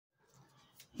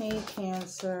Hey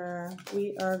Cancer,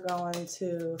 we are going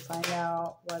to find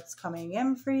out what's coming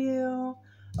in for you,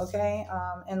 okay,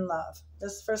 in love.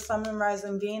 This is for Sun, Moon,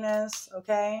 Rising, Venus,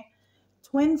 okay?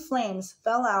 Twin flames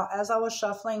fell out as I was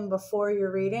shuffling before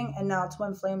your reading, and now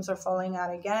twin flames are falling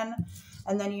out again.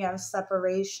 And then you have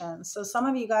separation. So some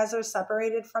of you guys are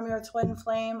separated from your twin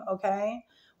flame, okay?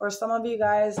 Or some of you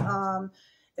guys,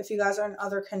 if you guys are in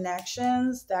other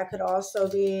connections, that could also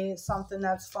be something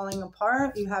that's falling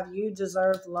apart. You have you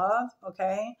deserve love,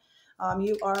 okay?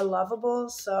 You are lovable,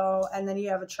 so, and then you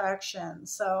have attraction.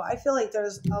 So I feel like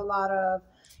there's a lot of,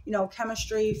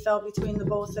 chemistry felt between the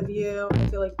both of you. I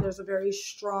feel like there's a very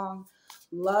strong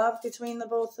love between the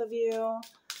both of you,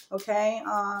 okay?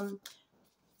 I'm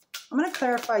going to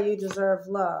clarify you deserve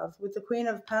love with the Queen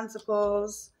of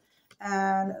Pentacles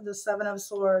and the Seven of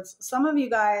Swords. Some of you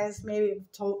guys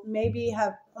maybe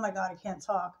have, oh my God, I can't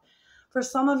talk. For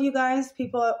some of you guys,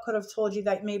 people could have told you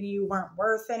that maybe you weren't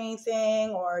worth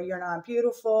anything, or you're not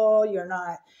beautiful, you're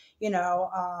not,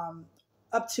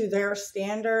 up to their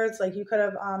standards. Like you could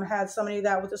have had somebody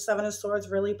that with the Seven of Swords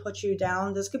really put you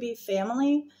down. This could be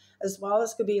family as well.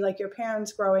 This could be like your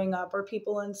parents growing up or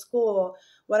people in school,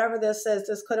 whatever this is.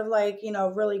 This could have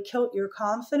really killed your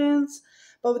confidence.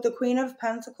 But with the Queen of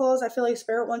Pentacles, I feel like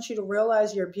Spirit wants you to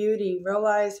realize your beauty,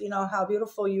 realize, how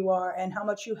beautiful you are and how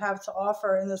much you have to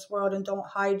offer in this world, and don't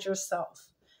hide yourself,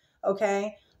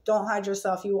 okay? Don't hide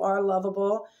yourself. You are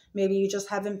lovable. Maybe you just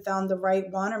haven't found the right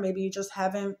one, or maybe you just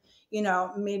haven't,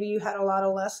 maybe you had a lot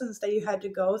of lessons that you had to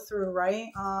go through, right?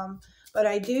 But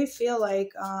I do feel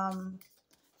like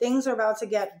things are about to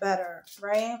get better,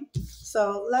 right?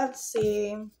 So let's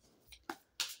see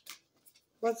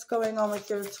what's going on with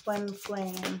your twin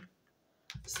flame.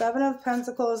 Seven of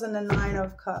Pentacles and the Nine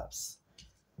of Cups.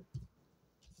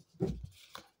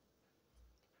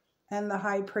 And the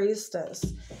High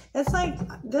Priestess. It's like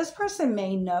this person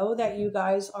may know that you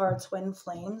guys are twin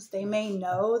flames. They may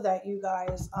know that you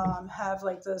guys have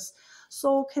like this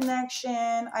soul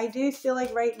connection. I do feel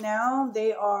like right now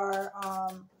they are,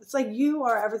 it's like you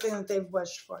are everything that they've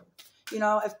wished for.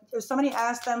 If somebody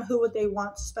asked them who would they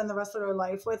want to spend the rest of their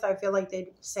life with, I feel like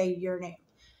they'd say your name.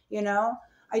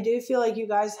 I do feel like you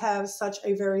guys have such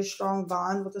a very strong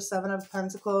bond with the Seven of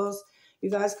Pentacles. You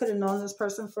guys could have known this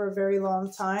person for a very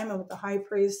long time. And with the High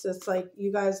Priest, it's like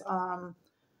you guys,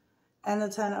 and the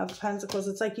Ten of Pentacles,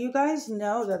 it's like you guys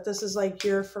know that this is like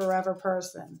your forever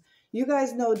person. You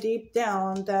guys know deep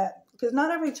down that, because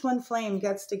not every twin flame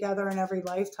gets together in every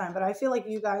lifetime, but I feel like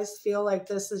you guys feel like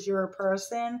this is your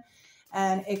person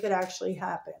and it could actually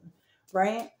happen,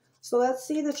 right? So let's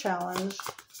see the challenge.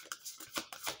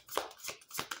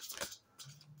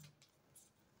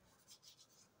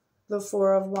 The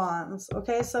Four of Wands.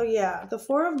 Okay, so yeah, the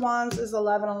Four of Wands is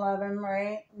 11-11,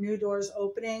 right? New doors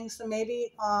opening. So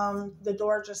maybe the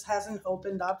door just hasn't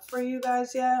opened up for you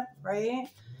guys yet, right?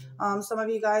 Some of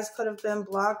you guys could have been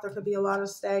blocked. There could be a lot of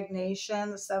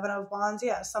stagnation. The Seven of Wands,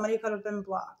 yeah, somebody could have been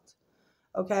blocked,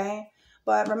 okay?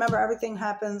 But remember, everything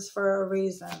happens for a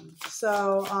reason.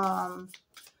 So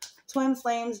twin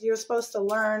flames, you're supposed to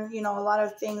learn, a lot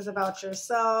of things about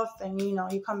yourself, and,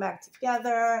 you come back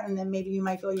together, and then maybe you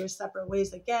might go your separate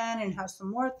ways again and have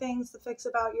some more things to fix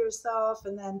about yourself.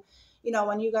 And then,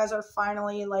 when you guys are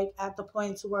finally like at the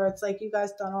point to where it's like you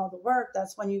guys done all the work,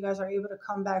 that's when you guys are able to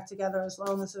come back together, as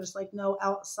long as there's like no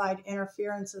outside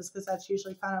interferences, because that's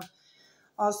usually kind of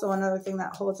also another thing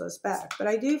that holds us back. But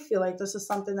I do feel like this is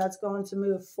something that's going to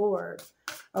move forward.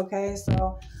 Okay,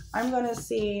 so I'm going to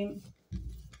see,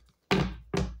 I'm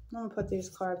going to put these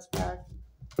cards back.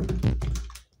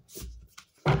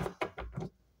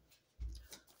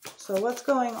 So what's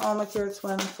going on with your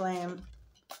twin flame?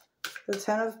 The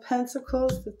Ten of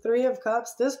Pentacles, the Three of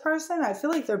Cups. This person, I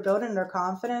feel like they're building their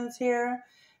confidence here,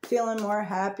 feeling more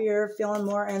happier, feeling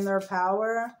more in their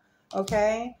power,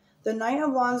 okay? The Knight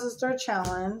of Wands is their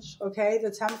challenge, okay? The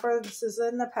Temperance is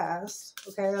in the past,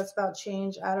 okay? That's about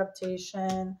change,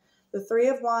 adaptation. The Three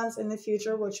of Wands in the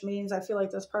future, which means I feel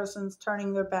like this person's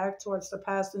turning their back towards the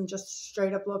past and just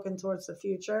straight up looking towards the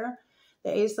future.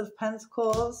 The Ace of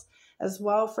Pentacles as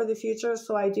well for the future.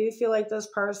 So I do feel like this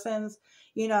person's,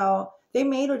 they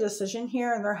made a decision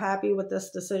here and they're happy with this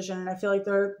decision. And I feel like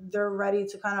they're ready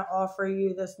to kind of offer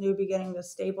you this new beginning,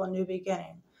 this stable new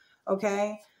beginning,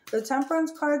 okay? The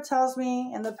Temperance card tells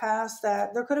me in the past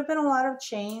that there could have been a lot of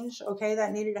change, okay,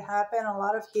 that needed to happen, a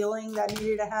lot of healing that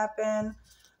needed to happen.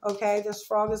 Okay, this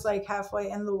frog is like halfway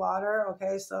in the water.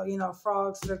 Okay, so,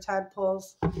 frogs, they're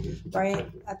tadpoles, right,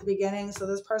 at the beginning. So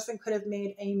this person could have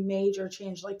made a major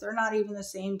change. Like, they're not even the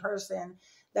same person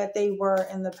that they were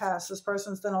in the past. This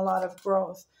person's done a lot of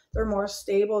growth. They're more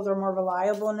stable. They're more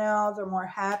reliable now. They're more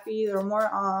happy. They're more,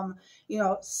 how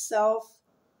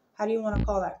do you want to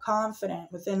call that?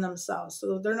 Confident within themselves.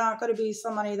 So they're not going to be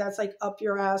somebody that's like up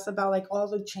your ass about like all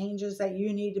the changes that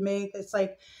you need to make. It's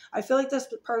like, I feel like this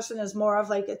person is more of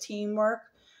like a teamwork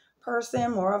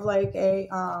person, more of like a,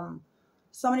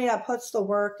 somebody that puts the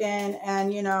work in.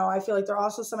 And, I feel like they're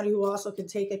also somebody who also can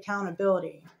take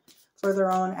accountability for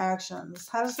their own actions.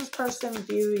 How does this person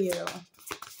view you?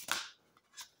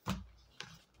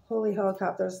 Holy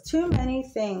helicopters. Too many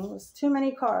things. Too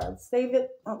many cards. You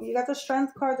got the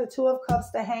Strength card, the Two of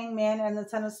Cups, the Hangman, and the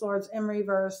Ten of Swords in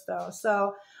reverse, though.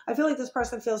 So I feel like this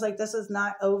person feels like this is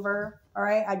not over, all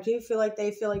right? I do feel like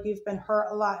they feel like you've been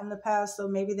hurt a lot in the past, so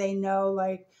maybe they know,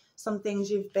 like, some things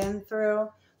you've been through.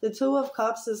 The Two of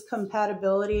Cups is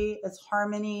compatibility. It's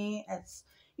harmony. It's,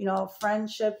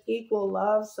 friendship, equal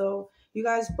love. So you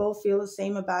guys both feel the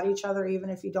same about each other,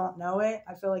 even if you don't know it.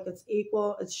 I feel like it's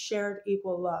equal. It's shared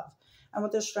equal love. And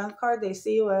with the Strength card, they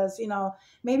see you as,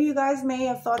 maybe you guys may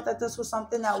have thought that this was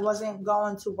something that wasn't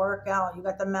going to work out. You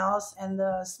got the Mouse and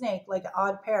the Snake, like an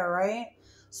odd pair, right?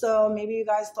 So maybe you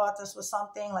guys thought this was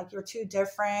something like you're too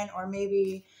different, or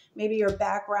maybe your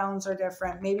backgrounds are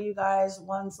different. Maybe you guys,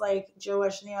 one's like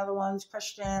Jewish and the other one's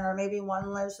Christian, or maybe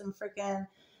one lives in freaking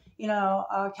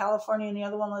California and the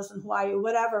other one lives in Hawaii,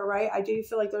 whatever, right? I do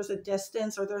feel like there's a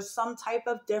distance or there's some type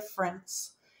of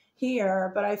difference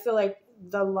here, but I feel like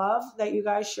the love that you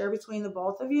guys share between the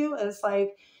both of you is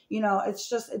like, it's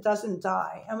just, it doesn't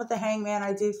die. And with the Hangman,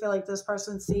 I do feel like this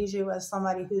person sees you as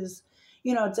somebody who's,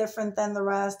 different than the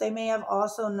rest. They may have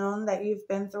also known that you've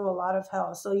been through a lot of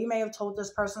hell. So you may have told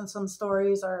this person some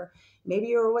stories, or maybe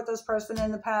you were with this person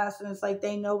in the past and it's like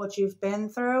they know what you've been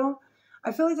through.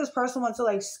 I feel like this person wants to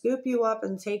like scoop you up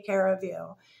and take care of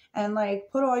you and like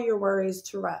put all your worries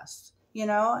to rest,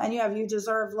 and you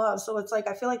deserve love. So it's like,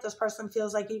 I feel like this person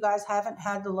feels like you guys haven't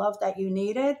had the love that you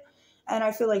needed. And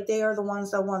I feel like they are the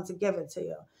ones that want to give it to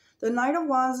you. The Knight of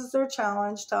Wands is their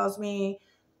challenge, tells me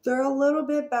they're a little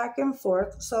bit back and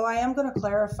forth. So I am going to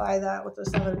clarify that with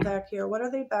this other deck here. What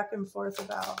are they back and forth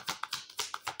about?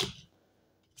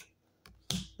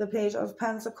 The Page of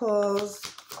Pentacles,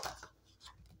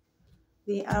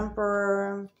 the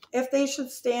Emperor. If they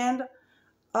should stand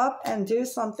up and do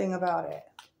something about it,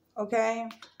 okay?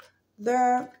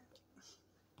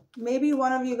 Maybe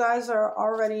one of you guys are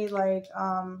already like,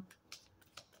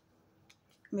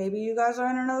 maybe you guys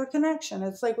are in another connection.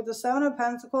 It's like with the Seven of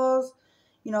Pentacles,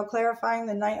 clarifying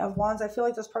the Knight of Wands. I feel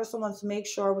like this person wants to make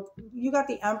sure you got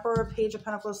the Emperor, Page of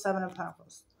Pentacles, Seven of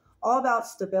Pentacles, all about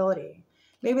stability.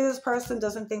 Maybe this person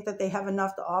doesn't think that they have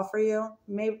enough to offer you.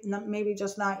 Maybe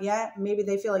just not yet. Maybe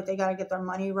they feel like they got to get their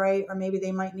money right, or maybe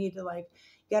they might need to like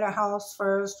get a house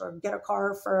first or get a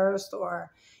car first,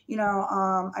 or,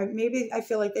 I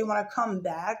feel like they want to come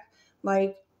back,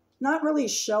 like not really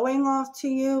showing off to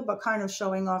you, but kind of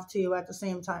showing off to you at the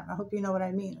same time. I hope you know what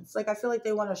I mean. It's like, I feel like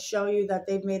they want to show you that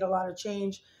they've made a lot of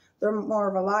change. They're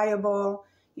more reliable,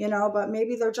 but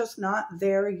maybe they're just not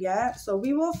there yet. So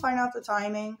we will find out the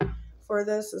timing for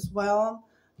this as well.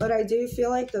 But I do feel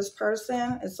like this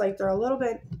person, it's like they're a little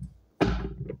bit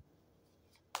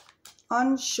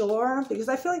unsure, because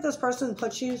I feel like this person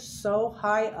puts you so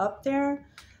high up there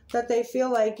that they feel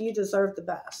like you deserve the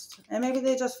best. And maybe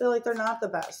they just feel like they're not the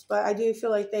best, but I do feel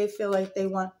like they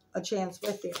want a chance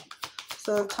with you.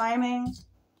 So timing,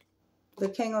 the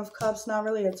King of Cups, not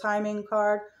really a timing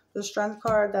card. The Strength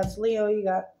card, that's Leo. You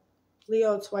got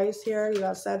Leo twice here. You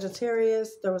got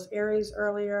Sagittarius. There was Aries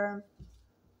earlier.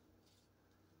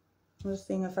 I'm just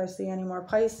seeing if I see any more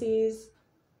Pisces.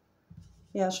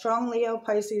 Yeah, strong Leo,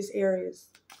 Pisces, Aries.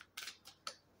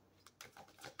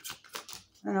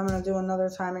 And I'm going to do another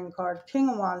timing card. King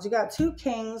of Wands. You got two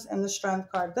kings and the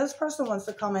Strength card. This person wants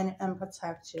to come in and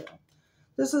protect you.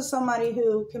 This is somebody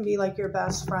who can be like your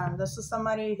best friend. This is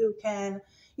somebody who can,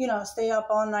 stay up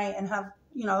all night and have,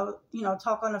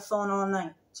 talk on the phone all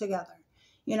night together.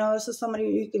 This is somebody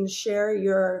you can share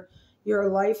your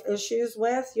life issues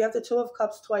with. You have the Two of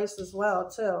Cups twice as well,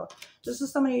 too. This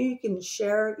is somebody you can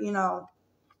share,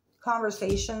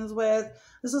 conversations with.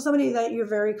 This is somebody that you're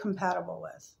very compatible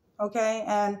with. Okay,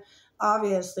 and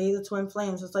obviously the twin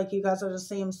flames, it's like you guys are the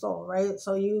same soul, right?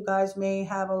 So you guys may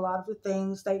have a lot of the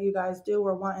things that you guys do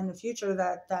or want in the future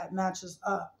that matches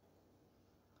up.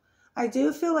 I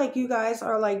do feel like you guys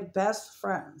are like best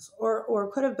friends, or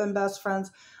could have been best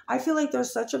friends. I feel like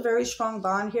there's such a very strong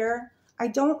bond here. I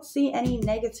don't see any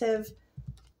negative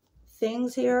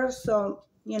things here. So,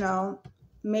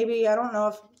 maybe, I don't know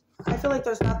if, I feel like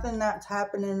there's nothing that's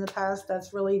happened in the past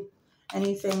that's really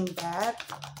anything bad.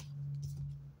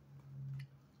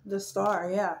 The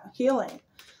Star, yeah, healing.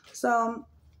 So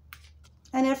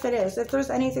And if it is, if there's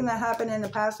anything that happened in the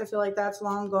past, I feel like that's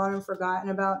long gone and forgotten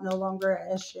about, no longer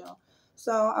an issue.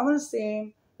 So I want to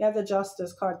see, you have the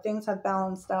Justice card. Things have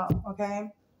balanced out, okay?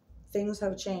 Things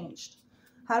have changed.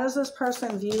 How does this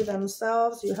person view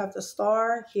themselves? You have the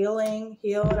Star, healing,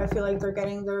 healed. I feel like they're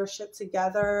getting their shit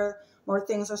together. More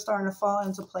things are starting to fall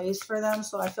into place for them.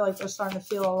 So I feel like they're starting to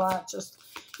feel a lot just,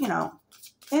 you know,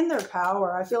 in their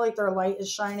power. I feel like their light is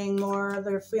shining more.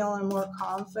 They're feeling more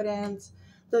confident.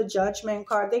 The Judgment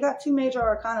card. They got 2 major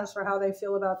arcanas for how they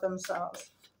feel about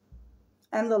themselves.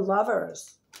 And the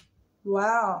Lovers.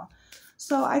 Wow.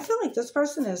 So I feel like this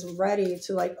person is ready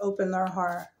to like open their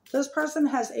heart. This person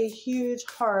has a huge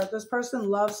heart. This person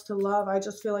loves to love. I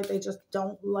just feel like they just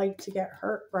don't like to get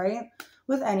hurt, right?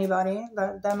 With anybody.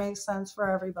 That makes sense for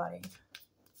everybody.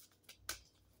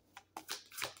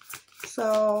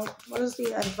 So what is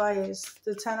the advice?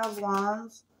 The 10 of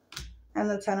Wands and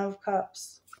the 10 of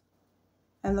Cups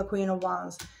and the Queen of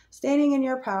Wands. Standing in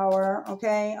your power,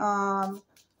 okay?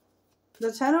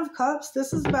 The 10 of Cups,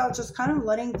 this is about just kind of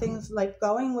letting things, like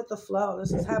going with the flow.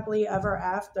 This is happily ever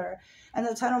after. And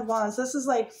the 10 of Wands, this is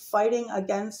like fighting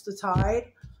against the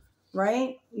tide,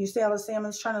 right? You see how the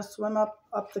salmon's trying to swim up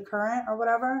the current or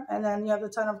whatever. And then you have the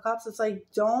 10 of Cups. It's like,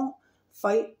 don't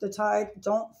fight the tide.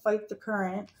 Don't fight the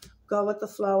current. Go with the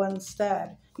flow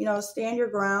instead. You know, stand your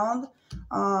ground,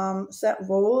 set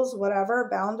rules, whatever,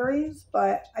 boundaries.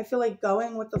 But I feel like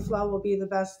going with the flow will be the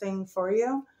best thing for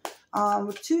you.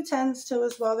 With 2 10s too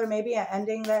as well, there may be an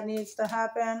ending that needs to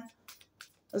happen.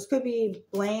 This could be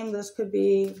blame. This could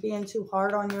be being too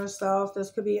hard on yourself.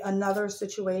 This could be another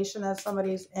situation that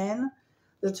somebody's in.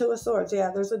 The 2 of Swords,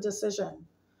 yeah, there's a decision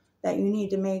that you need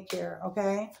to make here,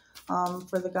 okay,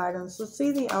 for the guidance. Let's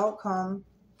see the outcome.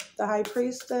 The High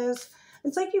Priestess.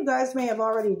 It's like you guys may have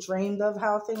already dreamed of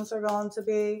how things are going to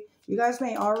be. You guys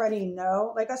may already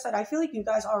know. Like I said, I feel like you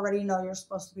guys already know you're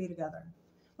supposed to be together.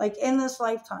 Like in this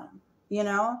lifetime, you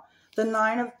know? The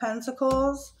 9 of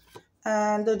Pentacles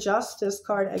and the Justice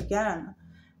card again.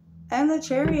 And the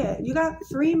Chariot. You got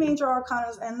 3 major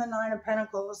arcanas and the 9 of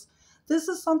Pentacles. This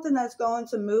is something that's going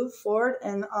to move forward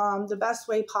in the best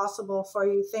way possible for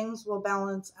you. Things will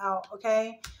balance out,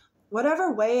 okay?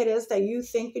 Whatever way it is that you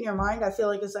think in your mind, I feel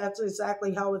like that's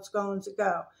exactly how it's going to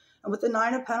go. And with the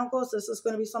 9 of Pentacles, this is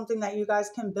going to be something that you guys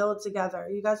can build together.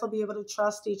 You guys will be able to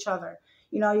trust each other.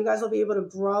 You know, you guys will be able to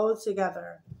grow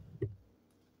together.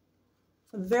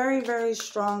 A very, very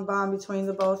strong bond between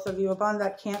the both of you. A bond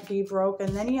that can't be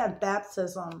broken. Then you have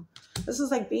baptism. This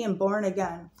is like being born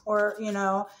again. Or, you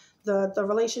know, the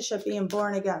relationship being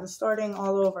born again. Starting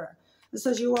all over. It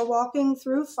says you are walking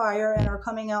through fire and are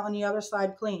coming out on the other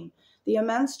side clean. The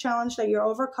immense challenge that you're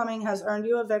overcoming has earned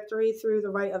you a victory through the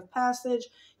rite of passage.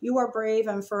 You are brave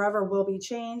and forever will be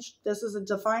changed. This is a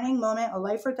defining moment, a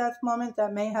life or death moment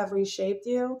that may have reshaped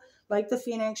you. Like the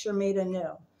phoenix, you're made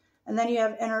anew. And then you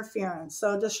have interference.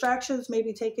 So distractions may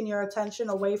be taking your attention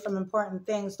away from important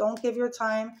things. Don't give your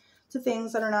time to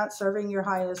things that are not serving your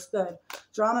highest good.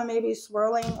 Drama may be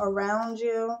swirling around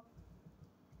you.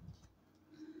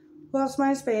 Well, it's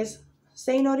my space.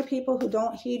 Say no to people who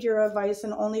don't heed your advice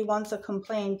and only want to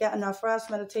complain. Get enough rest,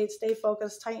 meditate, stay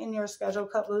focused, tighten your schedule,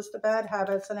 cut loose the bad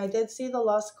habits. And I did see the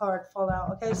Lust card fall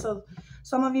out. Okay, so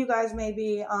some of you guys may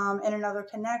be in another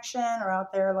connection or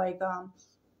out there like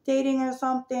dating or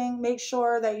something. Make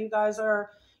sure that you guys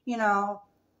are, you know,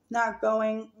 not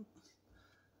going.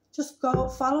 Just go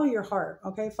follow your heart,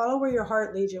 okay? Follow where your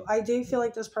heart leads you. I do feel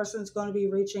like this person's going to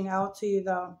be reaching out to you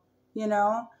though, you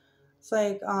know? It's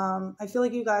like, I feel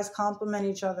like you guys complement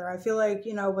each other. I feel like,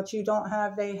 you know, what you don't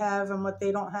have, they have, and what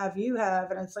they don't have, you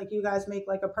have. And it's like you guys make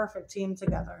like a perfect team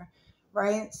together,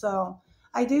 right? So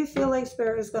I do feel like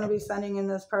Spirit is going to be sending in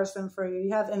this person for you.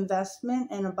 You have investment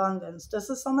and abundance. This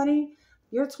is somebody,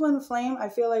 your twin flame, I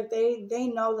feel like they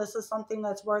know this is something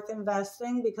that's worth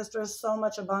investing because there's so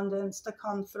much abundance to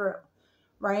come through,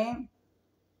 right?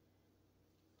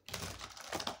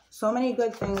 So many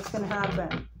good things can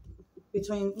happen.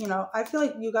 Between, you know, I feel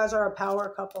like you guys are a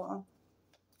power couple.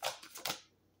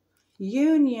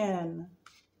 Union.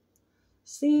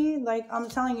 See, like I'm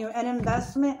telling you, an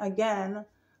investment again,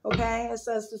 okay? It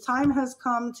says the time has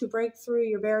come to break through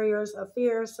your barriers of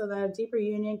fear so that a deeper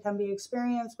union can be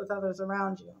experienced with others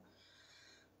around you.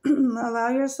 Allow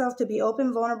yourself to be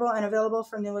open, vulnerable, and available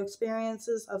for new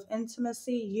experiences of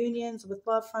intimacy. Unions with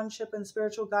love, friendship, and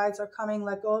spiritual guides are coming.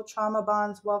 Let go of trauma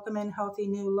bonds. Welcome in healthy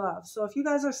new love. So if you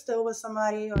guys are still with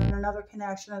somebody or in another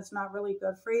connection that's not really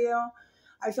good for you,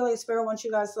 I feel like Spirit wants you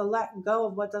guys to let go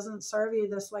of what doesn't serve you.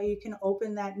 This way you can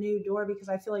open that new door because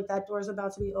I feel like that door is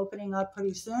about to be opening up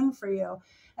pretty soon for you.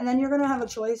 And then you're going to have a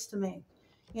choice to make.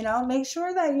 You know, make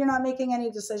sure that you're not making any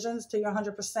decisions till you're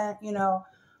 100%, you know,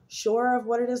 sure of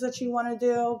what it is that you want to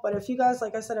do. But if you guys,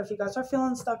 like I said, if you guys are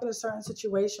feeling stuck in a certain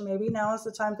situation, maybe now is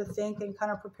the time to think and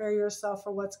kind of prepare yourself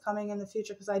for what's coming in the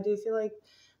future, because I do feel like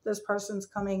this person's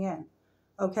coming in,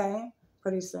 okay,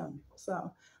 pretty soon.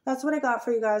 So that's what I got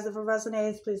for you guys. If it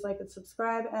resonates, please like and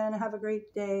subscribe, and have a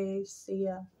great day. See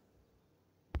ya.